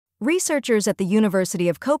Researchers at the University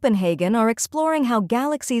of Copenhagen are exploring how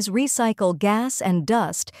galaxies recycle gas and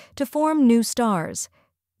dust to form new stars.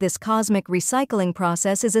 This cosmic recycling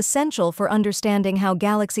process is essential for understanding how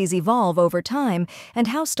galaxies evolve over time and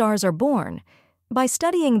how stars are born. By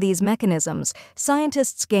studying these mechanisms,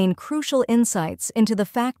 scientists gain crucial insights into the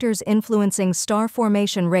factors influencing star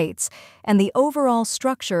formation rates and the overall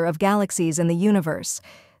structure of galaxies in the universe.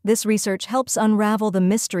 This research helps unravel the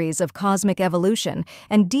mysteries of cosmic evolution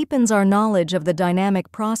and deepens our knowledge of the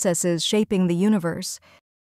dynamic processes shaping the universe.